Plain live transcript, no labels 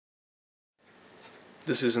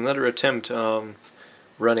This is another attempt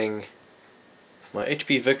running my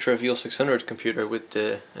HP Vectra VL600 computer with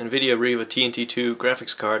the NVIDIA Riva TNT2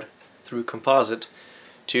 graphics card through Composite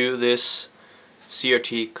to this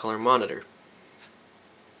CRT color monitor.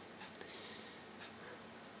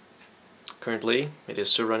 Currently it is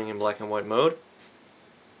still running in black and white mode.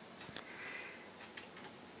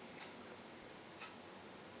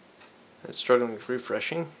 It's struggling with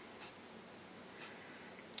refreshing.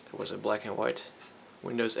 There was a black and white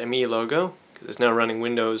Windows ME logo because it's now running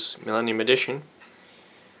Windows Millennium Edition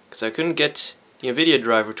because I couldn't get the NVIDIA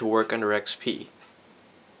driver to work under XP.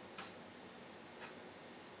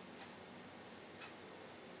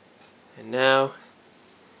 And now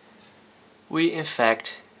we in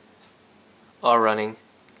fact are running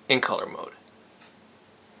in color mode.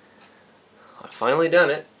 I've finally done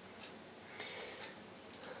it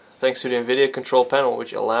thanks to the NVIDIA control panel,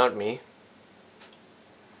 which allowed me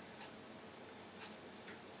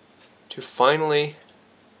to finally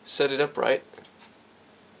set it up right.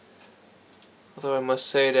 Although I must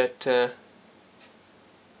say that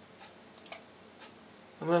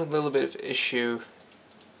I'm having a little bit of issue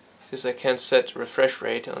since I can't set refresh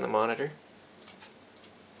rate on the monitor.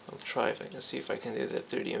 I'll try if I can see if I can do that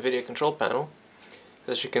through the NVIDIA control panel.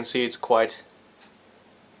 As you can see, it's quite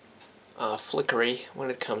flickery when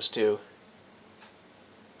it comes to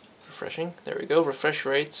refreshing. There we go, refresh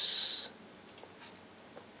rates.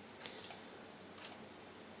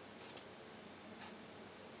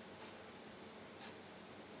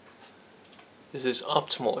 This is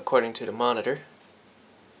optimal according to the monitor.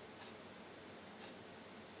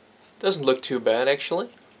 Doesn't look too bad actually.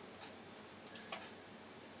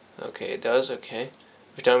 Okay, it does, okay.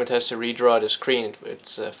 Every time it has to redraw the screen,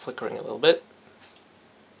 it's flickering a little bit.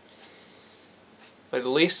 But at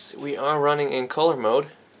least we are running in color mode.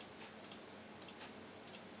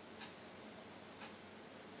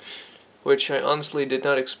 Which I honestly did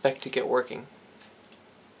not expect to get working.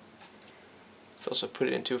 Also put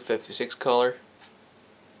it in 256 color.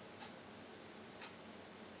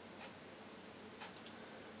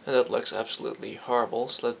 And that looks absolutely horrible,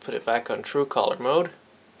 so let's put it back on true color mode.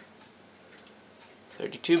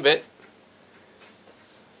 32-bit.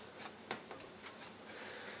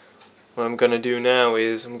 What I'm going to do now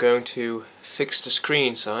is I'm going to fix the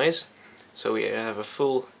screen size so we have a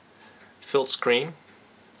full filled screen.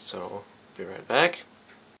 So, be right back.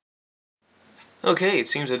 Okay, it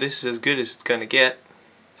seems that this is as good as it's going to get.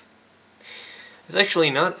 It's actually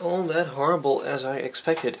not all that horrible as I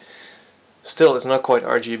expected. Still, it's not quite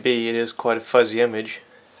RGB, it is quite a fuzzy image.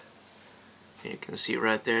 You can see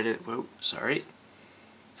right there that, whoa, sorry. You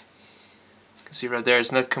can see right there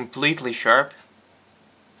it's not completely sharp.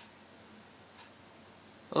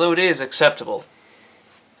 Although it is acceptable,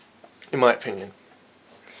 in my opinion.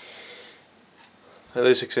 At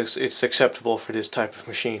least it's acceptable for this type of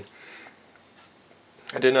machine.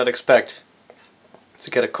 I did not expect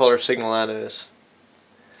to get a color signal out of this.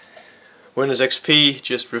 Windows XP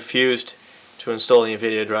just refused to install the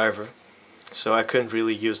NVIDIA driver, so I couldn't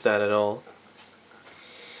really use that at all.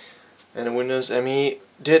 And the Windows ME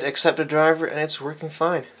did accept the driver and it's working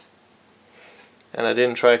fine. And I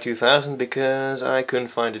didn't try 2000 because I couldn't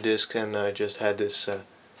find a disc and I just had this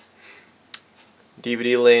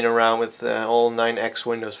DVD laying around with all 9X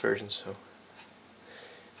Windows versions. So,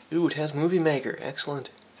 ooh, it has Movie Maker,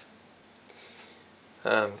 excellent.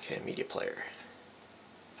 Okay, media player.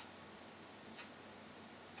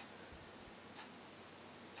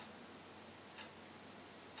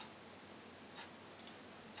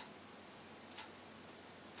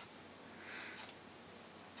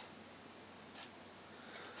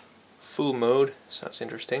 Full mode, sounds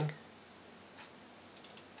interesting.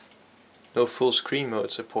 No full screen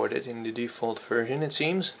mode supported in the default version, it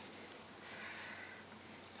seems.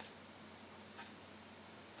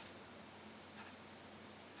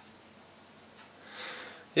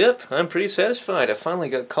 Yep, I'm pretty satisfied. I finally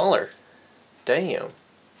got color. Damn.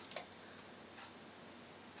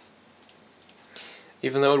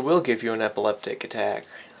 Even though it will give you an epileptic attack,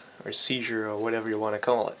 or seizure, or whatever you want to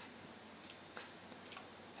call it.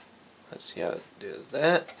 Let's see how it does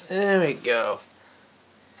that. There we go.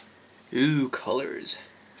 Ooh, colors.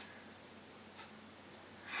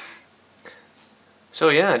 So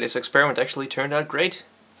yeah, this experiment actually turned out great.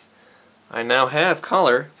 I now have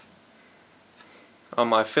color on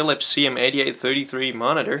my Philips CM8833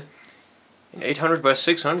 monitor in 800 by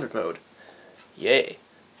 600 mode. Yay.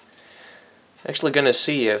 Actually gonna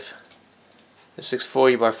see if the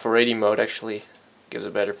 640 by 480 mode actually gives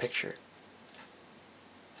a better picture.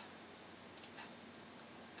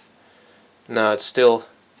 No, it's still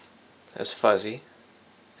as fuzzy.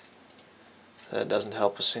 That doesn't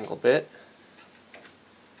help a single bit.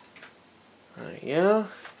 There you go.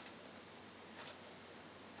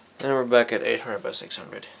 And we're back at 800 by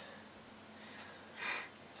 600.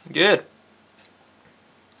 Good.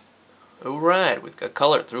 Alright, we've got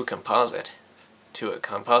color through Composite to a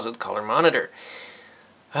Composite color monitor.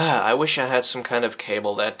 I wish I had some kind of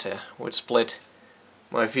cable that would split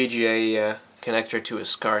my VGA connector to a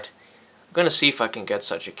SCART. I'm gonna see if I can get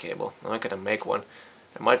such a cable. I'm not gonna make one.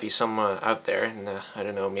 There might be some out there, and I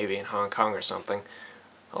don't know, maybe in Hong Kong or something.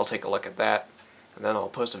 I'll take a look at that, and then I'll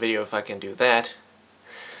post a video if I can do that.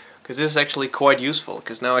 Because this is actually quite useful,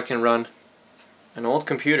 because now I can run an old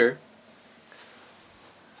computer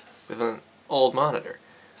with an old monitor.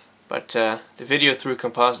 But the video through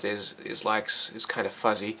Composite is kind of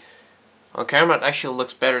fuzzy. On camera it actually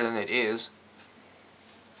looks better than it is.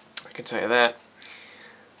 I can tell you that.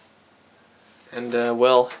 And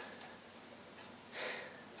well,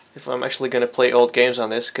 if I'm actually going to play old games on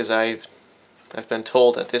this, because I've been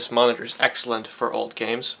told that this monitor is excellent for old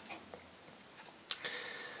games,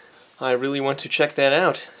 I really want to check that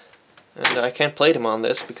out. And I can't play them on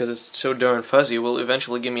this because it's so darn fuzzy. It will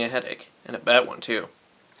eventually give me a headache, and a bad one too.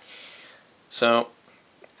 So,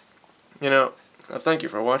 thank you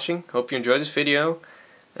for watching. Hope you enjoyed this video,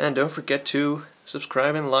 and don't forget to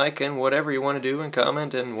subscribe and like and whatever you want to do, and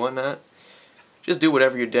comment and whatnot. Just do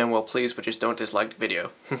whatever you damn well please, but just don't dislike the video.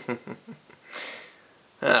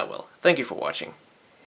 Well, thank you for watching.